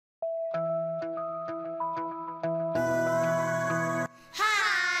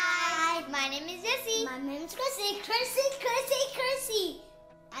It's Crisi, Crisi.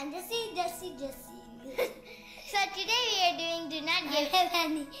 And Jessi. So today we are doing do not give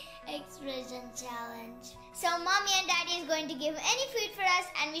any expression challenge. So mommy and daddy is going to give any food for us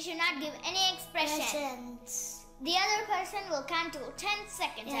and we should not give any expression. Expressions. The other person will count to 10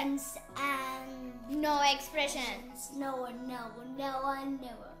 seconds. And no expressions. No one.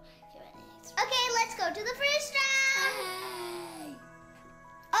 Okay, let's go to the first round. Hey.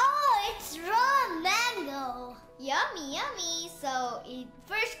 Oh, it's raw mango. Yummy. So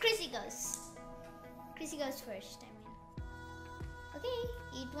first Crisi goes. Crisi goes first, Okay,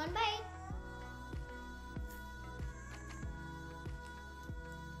 eat one bite.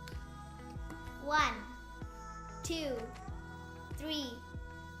 One, 2, 3,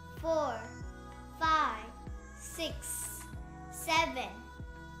 4, 5, 6, 7,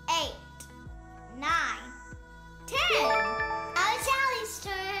 8, 9, 10. Now it's Allie's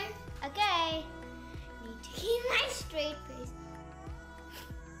turn. Okay. Need to keep my straight face.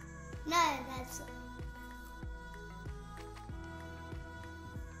 No, that's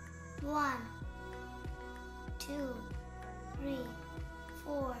 1, 2, 3,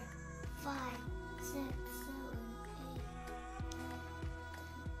 4, 5, 6, 7,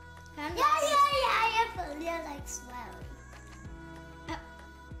 8. Yeah. You're like smiling.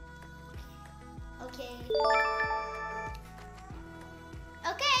 Okay.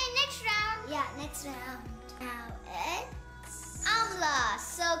 Okay, next round. Yeah, next round. Now it's Amla.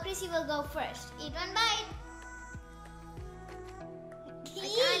 So Crisi will go first. Eat one bite.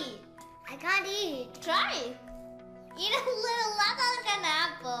 I can't eat. Try. Eat a little, not like an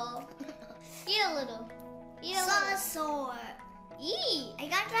apple. Eat a little. So sore. Eat. I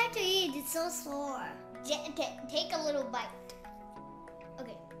can't try to eat. It's so sore. Take a little bite.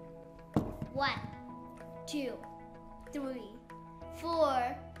 Okay. 1, 2, 3,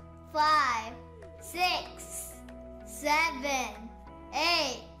 4, 5, 6, 7,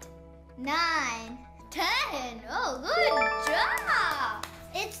 8, 9, 10. Oh, good job.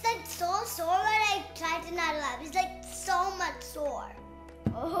 It's like so sore when I try to not laugh. It's like so much sore.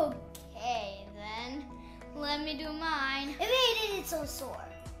 Okay, then let me do mine. If I eat it, it's so sore.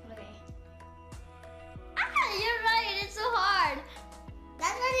 Okay. You're right. It's so hard.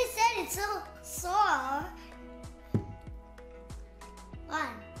 That's what he said. It's so sore. 1,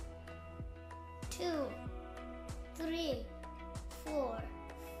 2, 3, 4,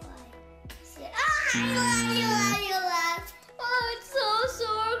 5, 6. You laughed. Oh, it's so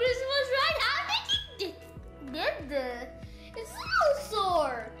sore. Crisi was right. How did you get this? It's so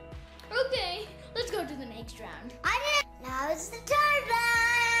sore. Okay, let's go to the next round. Now it's the third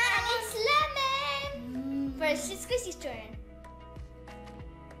round. And it's lemon. First, it's Crisi's turn.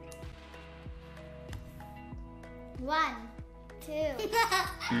 1, 2.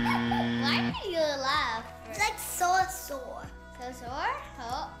 Why did you laugh? It's like so sore. So sore?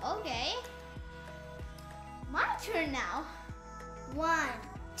 Oh, okay. My turn now. 1,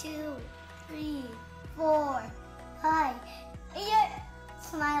 2, 3, 4, 5. You're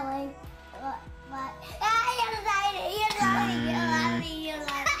smiling. What? You're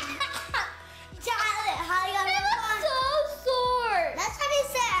laughing. Charlie, how you It was so sore. That's what he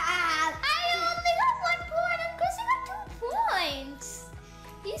said. I only got 1 point and Crisi got 2 points.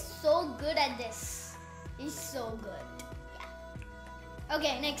 He's so good at this. He's so good. Yeah.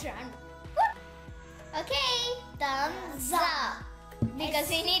 Okay, next round. Okay, thumbs up. Because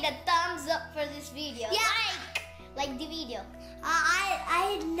we need a thumbs up for this video. Yeah. Like the video.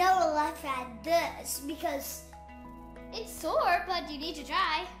 I never laughed at this because It's sore, but you need to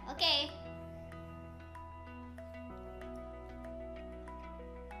try. Okay.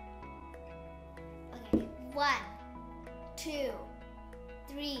 Okay. 1, 2,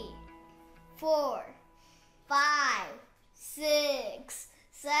 3, 4, 5, 6,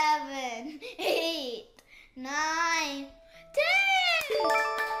 7, 8, 9, 10.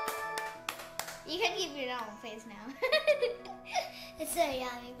 You can keep your own face now. it's so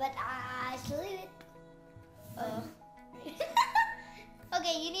yummy, but I still eat it. Oh.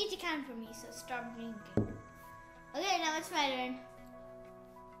 Okay, you need to count for me, so stop drinking. Okay, now it's my turn.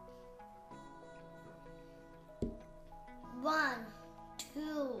 1,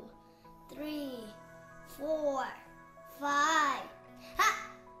 2, 3, 4, 5. Ha!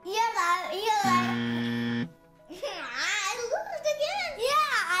 You're alive. I lost again.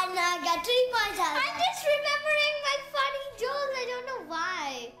 Yeah, and I got 3 points out of I'm just remembering my funny jokes. I don't know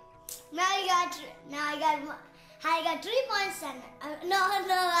why. I got 3 points and no,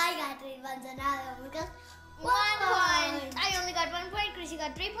 I got 3 points and now because 1 point. I only got 1 point. Crisi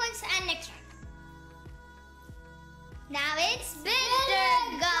got 3 points. And next round. Now it's bitter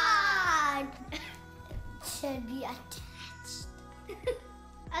gourd. should be attached.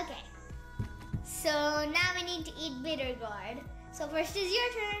 Okay. So now we need to eat bitter gourd. So first is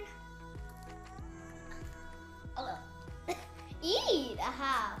your turn. Eat a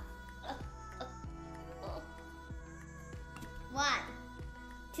half. 1,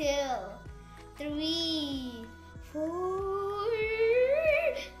 2, 3, 4,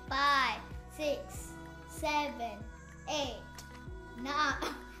 5, 6, 7, 8, 9,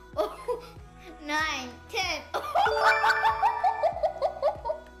 9, 10.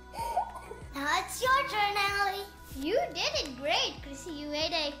 Now it's your turn, Emily. You did it great, Crisi. You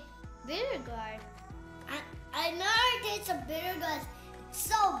ate a bitter gourd. I know it tastes a bitter gourd. It's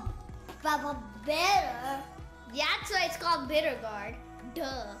so bitter. That's why it's called bitter gourd.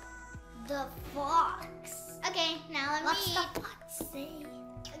 Duh. The fox. Okay, now let me What's eat. the fox say?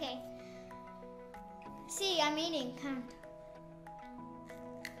 Okay. See, I'm eating. Count.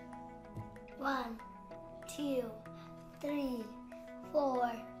 1, 2, 3,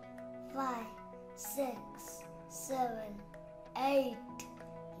 4, 5, 6, 7, 8,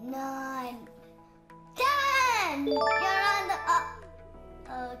 9, 10! You're on the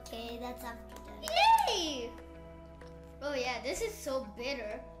okay, that's after that. Yay! Oh yeah, this is so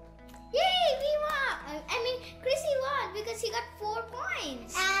bitter. Yay, we won! I mean, Crisi won because he got 4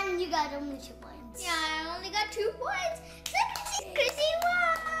 points. And you got only 2 points. Yeah, I only got 2 points. So Crisi won!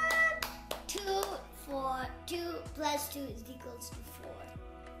 2 plus 2 is equals to 4.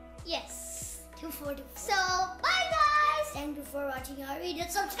 Yes. 2, 4 to 4. So, bye guys! Thank you for watching our video.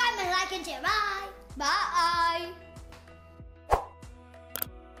 Subscribe and like and share. Bye! Bye!